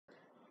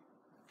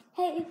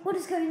Hey, what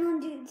is going on,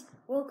 dudes?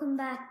 Welcome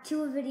back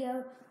to a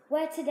video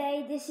where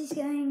today this is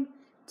going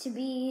to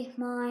be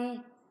my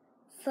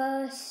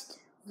first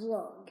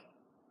vlog.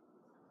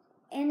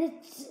 And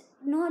it's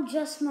not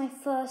just my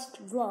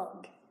first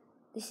vlog.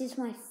 This is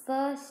my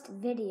first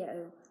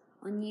video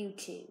on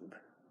YouTube.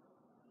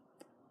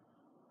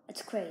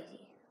 It's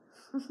crazy.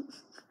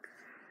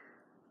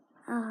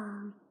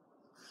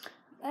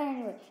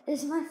 Anyway,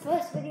 this is my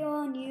first video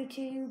on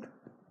YouTube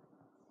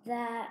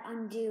that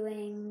I'm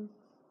doing.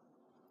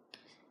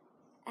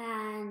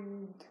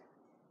 And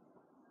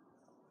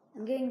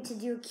I'm going to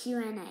do a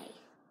Q&A.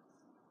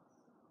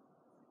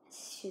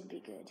 This should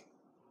be good.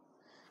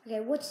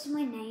 Okay, what's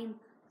my name?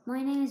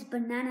 My name is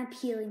Banana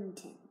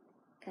Peelington.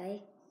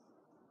 Okay?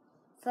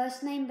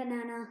 First name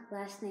Banana,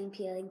 last name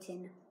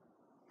Peelington.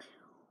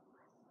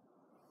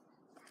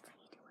 That's how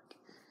you do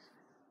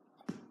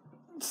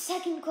it.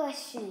 Second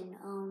question.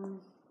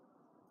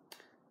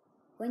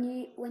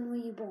 When were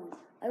you born?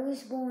 I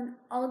was born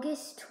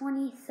August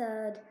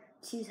 23rd,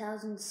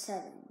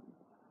 2007.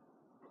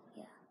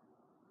 Yeah.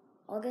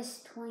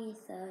 August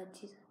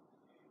 23rd,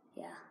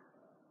 yeah.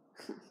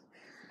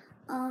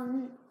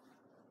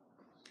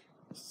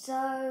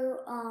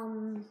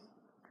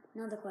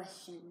 Another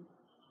question.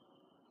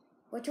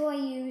 What do I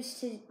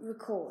use to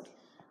record?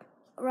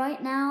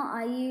 Right now,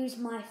 I use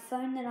my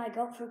phone that I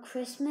got for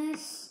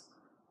Christmas.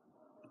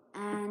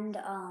 And,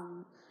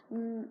 I'm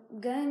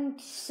going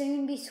to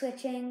soon be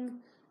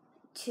switching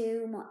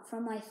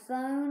from my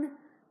phone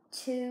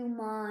to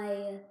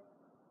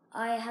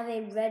I have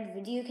a red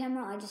video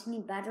camera. I just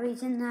need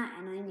batteries in that,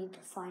 and I need to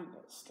find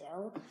it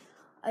still.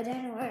 I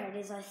don't know where it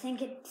is. I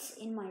think it's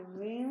in my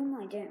room.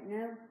 I don't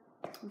know.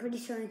 I'm pretty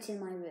sure it's in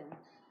my room.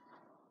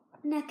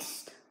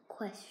 Next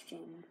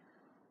question.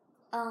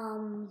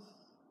 What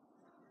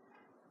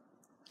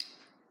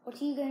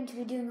are you going to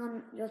be doing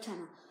on your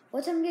channel?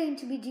 What I'm going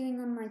to be doing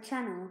on my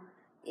channel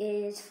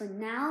is, for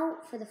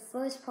the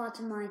first part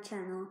of my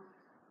channel,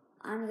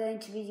 I'm going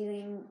to be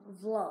doing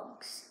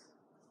vlogs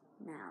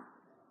now,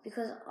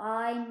 because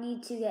I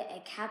need to get a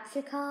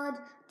capture card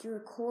to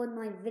record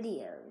my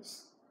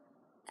videos,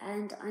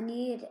 and I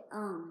need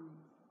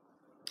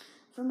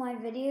for my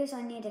videos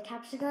I need a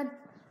capture card.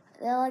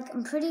 They're like,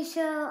 I'm pretty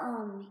sure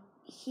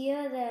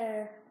here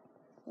they're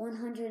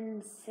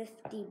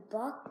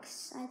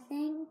 $150, I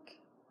think.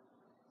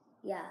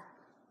 Yeah,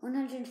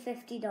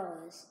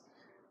 $150.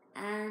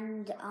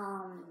 And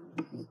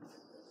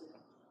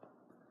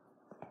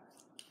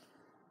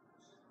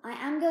I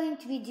am going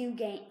to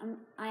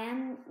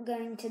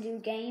do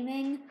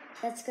gaming.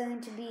 That's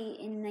going to be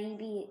in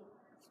maybe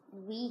a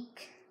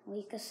week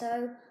or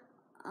so.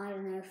 I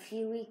don't know, a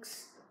few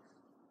weeks.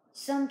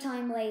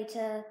 Sometime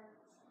later.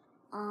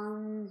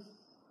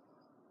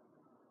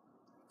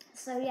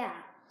 So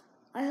yeah,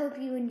 I hope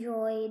you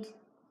enjoyed.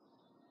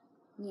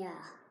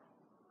 Yeah.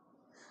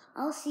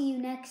 I'll see you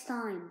next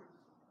time.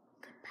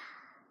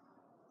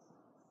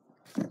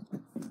 Goodbye.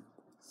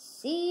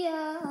 See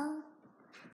ya.